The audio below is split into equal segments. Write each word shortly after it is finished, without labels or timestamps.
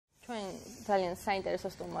ძალიან საინტერესო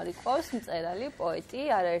სტუმარი ყავს, მწერალი, პოეტი,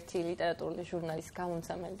 არაერთი ლიტერატურული ჟურნალის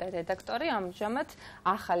გამომცემელი და რედაქტორი, ამჟამად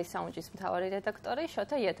ახალი საუნჯის მთავარი რედაქტორი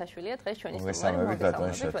შოთა იათაშვილია დღეს ჩვენი სტუმარი.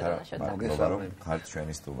 მოგესალმებით, ხართ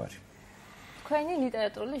ჩვენი სტუმარი. თქვენი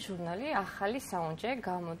ლიტერატურული ჟურნალი ახალი საუნჯე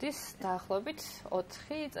გამოდის დაახლოებით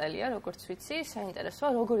 4 წელია, როგორც ვიცი, საინტერესოა,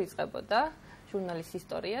 როგორ იწყებოდა ჟურნალის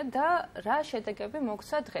ისტორია და რა შედეგები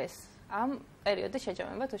მოგცა დღეს. ამ პერიოდის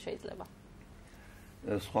შეჯამება თუ შეიძლება.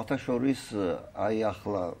 სხვათა შორის აი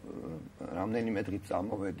ახლა რამდენიმე დღით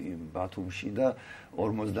წამოვედი ბათუმში და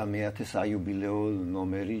 50-ე საიუბილეო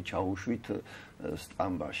ნომერი ჩაუშვით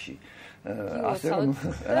სტამბაში. ასე რომ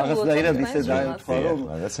რაღაცნაირად ისე დაემთხვა რომ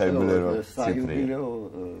საიუბილეო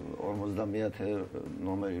 50-ე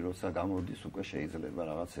ნომერი როცა გამოდის უკვე შეიძლება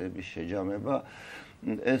რაღაცების შეჯამება.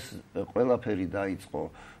 ეს ყველაფერი დაიწყო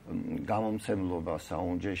გამომცემლობა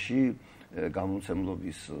საუნჯეში,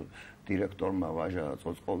 გამომცემლობის დირექტორმა ვაჟა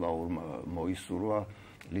წოწყოლაურმა მოისურვა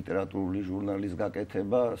ლიტერატურული ჟურნალის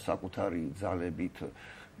გაკეთება, საკუთარი ძალებით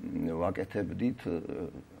ვაკეთებდით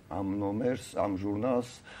ამ ნომერს, ამ ჟურნალს,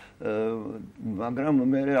 მაგრამ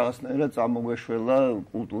მე რაღაცნაირად წამოგვეშველა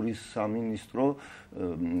კულტურის სამინისტრო,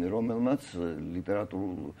 რომელმაც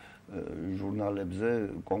ლიტერატურულ ჟურნალებზე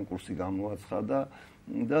კონკურსი გამოაცხადა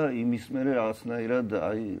და იმის მერე რაღაცნაირად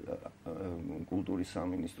აი კულტურის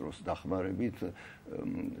სამინისტროს დახმარებით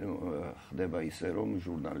ხდება ისე რომ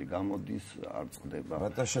ჟურნალი გამოდის, არ წყდება.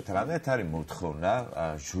 ბატონ შოთა, რამდენად არის მოთხოვნა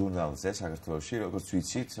ჟურნალზე საქართველოში, როგორც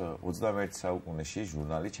ვიცით, 21 საუკუნეში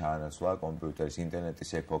ჟურნალი ჩაანაცვლა კომპიუტერის,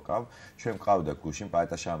 ინტერნეტის ეპოქამ. ჩვენ მყავდა გუშინ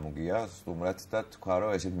პაეტაშამუგია სტუმრად და თქვა რომ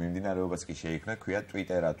ესეთ მიმდინარეობაც კი შეიქმნა, ქვია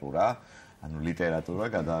ლიტერატურა. ანუ ლიტერატურა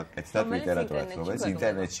გადააკეთდა ლიტერატურას, რომელიც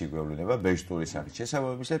ინტერნეტში გვევლინება ბეჭდური სახით.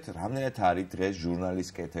 შესაბამისად, რამდენად არის დღეს ჟურნალის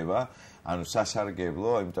კეთება, ანუ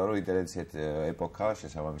სასარგებლო, იმიტომ რომ ინტერნეტის ეპოქა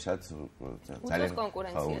შესაბამისად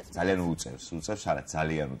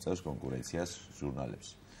ძალიან უწევს კონკურენციას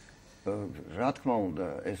ჟურნალებს. რა თქმა უნდა,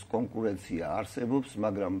 ეს კონკურენცია არსებობს,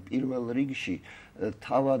 მაგრამ პირველ რიგში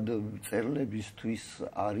თავად მწერლებისთვის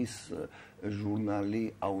არის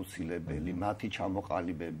ჟურნალი აუცილებელი, მათი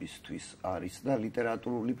ჩამოყალიბებისთვის არის და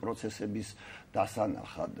ლიტერატურული პროცესების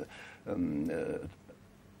დასანახად.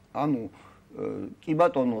 ანუ კი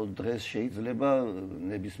ბატონო, დღეს შეიძლება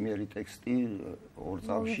ნებისმიერი ტექსტი ორ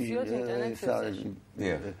წამში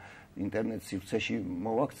ინტერნეტ სივრცეში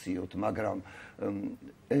მოვაქციოთ, მაგრამ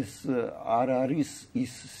ეს არ არის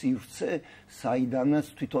ის სივრცე, საიდანაც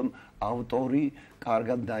თვითონ ავტორი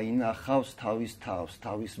კარგად დაინახავს თავის თავს,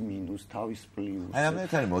 თავის მინუსს, თავის პლუსს. აი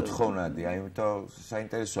ამერეთ არის მოთხოვნადი, აი იმიტომ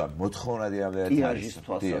საინტერესოა, მოთხოვნადი ამერეთ არის.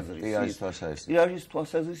 ტირაჟის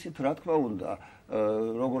თვალსაზრისით, რა თქმა უნდა,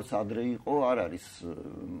 როგორც ადრე იყო, არ არის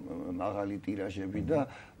მაღალი ტირაჟები და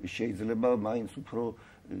შეიძლება მაინც უფრო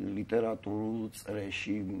ლიტერატურულ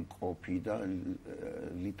წრეში მყოფი და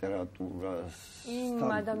ლიტერატურას იმ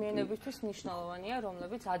ადამიანებისთვის მნიშვნელოვანია,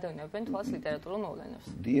 რომლებიც ადევნებენ თვალს ლიტერატურულ მოვლენებს.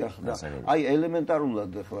 დიახ, და აი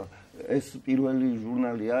ელემენტარულად ახლა ეს პირველი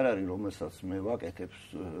ჟურნალი არ არის, რომელსაც მე ვაკეთებ,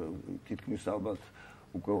 თითქმის ალბათ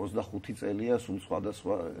უკვე 25 წელია, სულ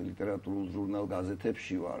სხვადასხვა ლიტერატურულ ჟურნალ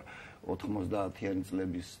გაზეთებში ვარ, 90-იანი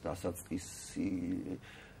წლების დასაწყისი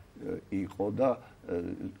იყო და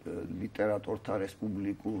ლიტერატორთა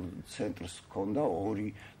რესპუბლიკურ ცენტრს ჰქონდა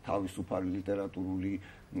 2 თავისუფალი ლიტერატურული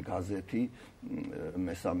გაზეთი,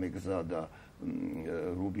 მესამე გზა და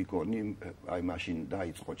რუბიკონი, აი მაშინ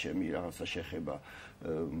დაიწყო ჩემი რაღაცა შეხება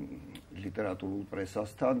ლიტერატურულ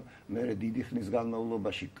პრესასთან. მე დიდი ხნის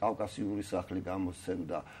განმავლობაში კავკასიური სახლი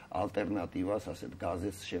გამოსცემდა ალტერნატივას, ასეთ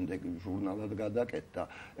გაზეთს, შემდეგ ჟურნალად გადაკეთდა.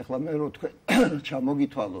 ეხლა მე რო თქვენ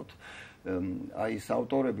ჩამოგითვალოთ აი ეს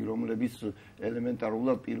ავტორები, რომლებიც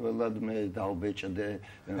ელემენტარულად პირველად მე დავბეჭდე.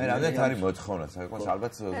 მე რამდენად არის მოთხოვნა, საკმაოდ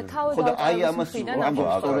ალბათ ხო და აი ამას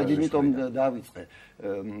სწორედ იმიტომ დავიწყე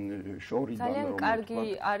შორიდან. ძალიან კარგი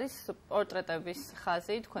არის პორტრეტების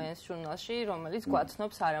ხაზი თქვენს ჟურნალში, რომელიც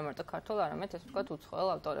გვაცნობს არა მარტო ქართულ, არამედ ესე ვთქვათ უცხოელ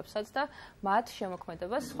ავტორებსაც და მათ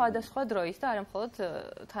შემოქმედებას სხვადასხვა დროის და არა მხოლოდ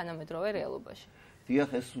თანამედროვე რეალობაში.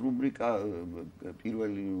 დიახ, ეს რუბრიკა,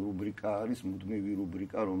 პირველი რუბრიკა არის მუდმივი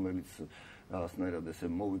რუბრიკა, რომელიც რაღაცნაირად ესე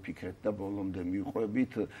მოვიფიქრეთ და ბოლომდე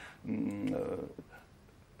მივყვებით.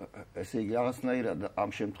 ესე იგი, რაღაცნაირად ამ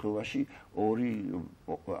შემთხვევაში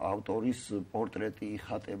 2 ავტორის პორტრეტი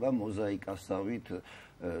იხატება მოზაიკასავით,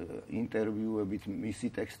 ინტერვიუებით, მისი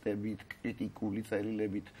ტექსტებით, კრიტიკული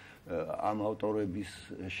წერილებით ამ ავტორების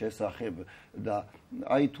შესახებ და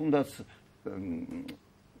აი თუნდაც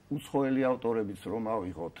უცხოელი ავტორებიც რომ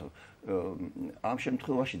ავიღოთ, ამ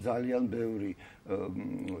შემთხვევაში ძალიან ბევრი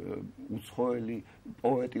უცხოელი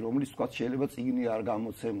პოეტი, რომლის თქვა შეიძლება წიგნი არ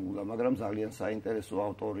გამოცემულა, მაგრამ ძალიან საინტერესო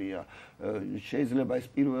ავტორია. შეიძლება ეს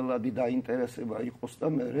პირველადი დაინტერესება იყოს და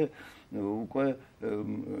მე უკვე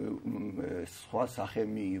სხვა სახე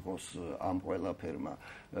მიიღოს ამ ყველაფერმა.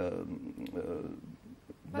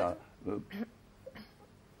 და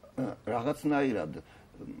რაღაცნაირად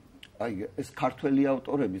აი ეს ქართველი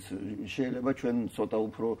ავტორებიც შეიძლება ჩვენ ცოტა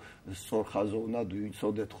უფრო სწორხაზოვნად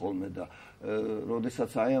ვიცოდეთ ხოლმე და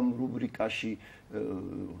როდესაც აი ამ რუბრიკაში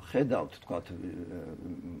ხედავთ თქვათ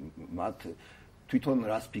მათ თვითონ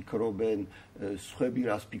რას ფიქრობენ, სხვები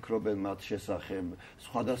რას ფიქრობენ მათ შესახებ,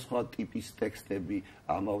 სხვადასხვა ტიპის ტექსტები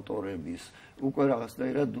ამ ავტორების, უკვე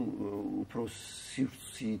რაღაცნაირად უფრო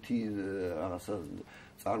სივრცითი რაღაცა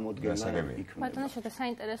წარმოდგენა იქნება. ბატონო, შოთა,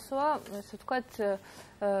 საინტერესოა, ასე ვთქვათ,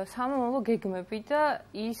 სამომავლო გეგმები და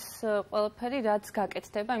ის ყველაფერი, რაც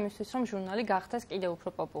გაკეთდება იმისთვის, რომ ჟურნალი გახდეს კიდევ უფრო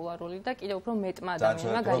პოპულარული და კიდევ უფრო მეტმა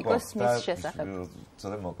ადამიანმა გაიგოს მის შესახებ.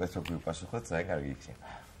 ცოტა მოკლედ რო გვიპასუხოთ, ძალიან კარგი იქნება.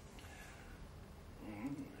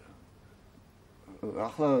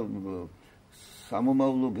 ახლა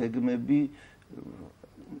სამომავლო გეგმები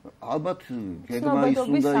ალბათ გეგმა ის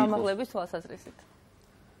უნდა იყოს სამაღლების თვალსაზრისით.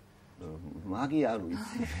 მაგი არ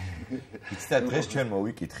ვიცი. იცით, დღეს ჩვენ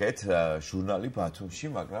მოვიკითხეთ ჟურნალი ბათუმში,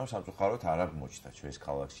 მაგრამ სამწუხაროდ არ აღმოჩნდა ჩვენს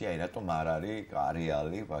ქალაქში, აი რატომ არ არის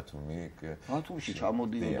არეალი ბათუმი? ბათუმში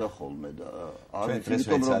ჩამოდიოდა ხოლმე და არ ვიცი, დღეს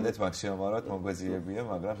ვეცადეთ მაქსიმალურად მოგვეძიებია,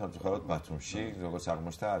 მაგრამ სამწუხაროდ ბათუმში, როგორც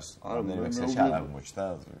აღმოჩნდა, რამდენიმე ქსელში არ აღმოჩნდა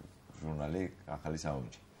ჟურნალი ახალი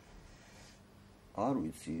საუნჯი. არ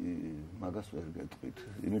ვიცი, მაგას ვერ გეტყვით.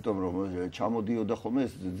 იმიტომ რომ ჩამოდიოდა ხოლმე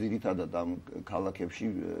ეს ძირითადად ამ ქალაქებში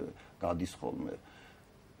გადის ხოლმე.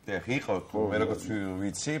 იყო, მე როგორც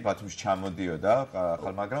ვიცი, ბათუმში ჩამოდიოდა,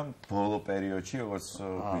 მაგრამ ბოლო პერიოდში, როგორც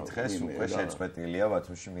გითხეს, უკვე შეწყვეტილია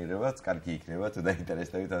ბათუმში მიღებაც, კარგი იქნება თუ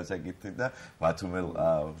დაინტერესდებით ამ საკითხით და ბათუმელ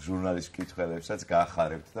ჟურნალის მკითხველებსაც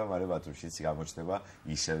გაახარებთ და მალე ბათუმშიც გამოჩნდება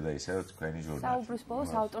ისევ და ისევ თქვენი ჟურნალი. საუბრის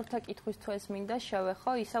ბოლოს ავტორთა კითხვის თუ ეს მინდა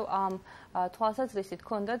შევეხო, ისევ ამ თვალსაზრისით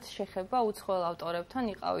ჰქონდათ შეხება უცხოელ ავტორებთან,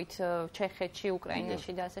 იყავით ჩეხეთში,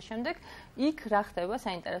 უკრაინაში და ასე შემდეგ. იქ რა ხდება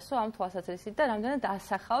საინტერესო ამ თვალსაზრისით და რამდენად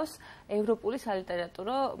ასახავს ევროპული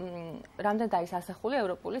სალიტერატურო, რამდენად არის ასახული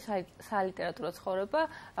ევროპული სალიტერატურო ცხოვრება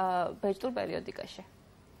ბეჭდურ პერიოდიკაში.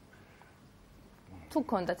 თუ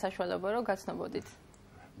გქონდათ საშუალება რომ გაცნობოდით?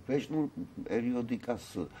 ბეჭდურ პერიოდიკას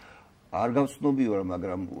არ გავცნობი ვარ,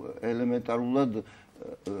 მაგრამ ელემენტარულად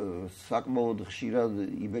საკმაოდ ხშირად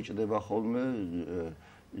იბეჭდება ხოლმე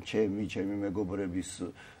ჩემი მეგობრების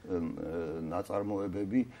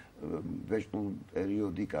ნაწარმოებები ბეჭდურ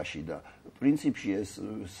პერიოდიკაში და პრინციპში ეს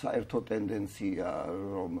საერთო ტენდენცია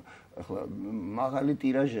რომ ახლა მაღალი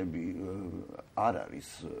ტირაჟები არ არის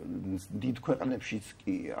დიდ ქვეყნებშიც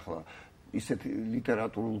კი ახლა ისეთ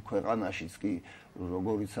ლიტერატურულ ქვეყანაშიც კი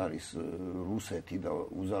როგორიც არის რუსეთი და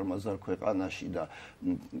უზარმაზარ ქვეყანაში და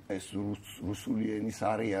ეს რუსული ენის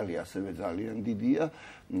არეალი ასევე ძალიან დიდია,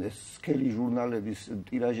 ეს სქელი ჟურნალების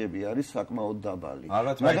ტირაჟები არის საკმაოდ დაბალი.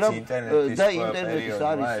 მაგრამ ინტერნეტის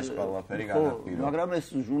არის ყველაფერი განაპირობა. მაგრამ ეს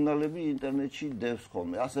ჟურნალები ინტერნეტში დევს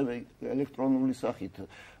ხოლმე, ასევე ელექტრონული სახით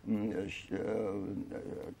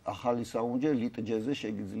ახალი საუნჯე ლიტ.ზე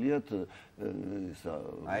შეგიძლიათ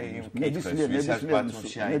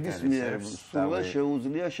ნებისმიერ სულას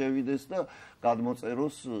შეუძლია შევიდეს და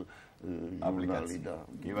გადმოწეროს ჟურნალი და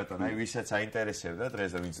კი ბატონო, აი ვისაც აინტერესებდა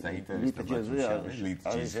დღეს ვინც დაინტერესდა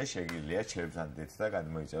ლიტ.ზე შეგიძლიათ შევძანდეთ და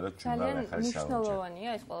გადმოიწეროთ ჟურნალი ახალი საუნჯე. მნიშვნელოვანია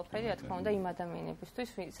ეს ყველაფერი, რა თქმა უნდა, იმ ადამიანებისთვის,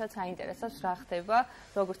 ვისაც აინტერესებს რა ხდება,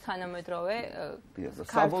 როგორც თანამედროვე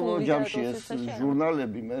საბოლოო ჯამში ეს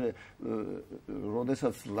ჟურნალები მე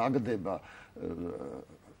როდესაც ლაგდება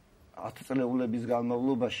 10 წლეულების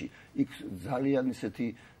განმავლობაში იქ ძალიან ისეთი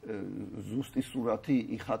ზუსტი სურათი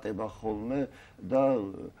იხატება ხოლმე და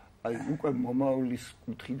აი უკვე მომავლის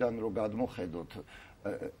კუთხიდან რო გადმოხედოთ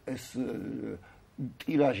ეს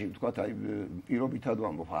ტირაჟი ვთქვათ აი პირობითად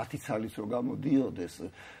ვამბობ 10 წლის რო გამოდიოდეს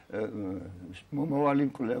მომავალი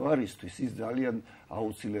მკვლევარისთვის ის ძალიან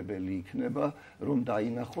აუცილებელი იქნება რომ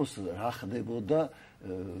დაინახოს რა ხდებოდა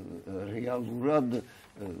რეალურად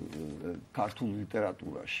ქართულ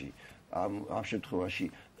ლიტერატურაში ამ შემთხვევაში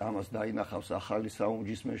ამას დაინახავს ახალი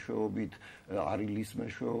საუნჯის მეშვეობით, არილის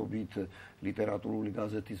მეშვეობით, ლიტერატურული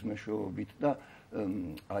გაზეთის მეშვეობით და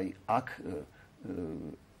აი აქ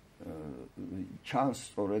ჩანს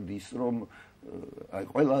სწორედ ის რომ აი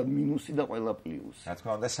ყველა მინუსი და ყველა პლუსი. რა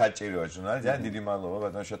თქმა უნდა საჭიროა ჟურნალი. ძალიან დიდი მადლობა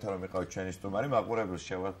ბატონ შოთა რომ იყავით ჩვენი სტუმარი. მაყურებელს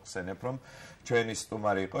შევახსენებ რომ ჩვენი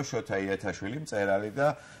სტუმარი იყო შოთა იათაშვილი, მწერალი და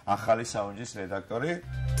ახალი საუნჯის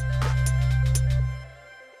რედაქტორი.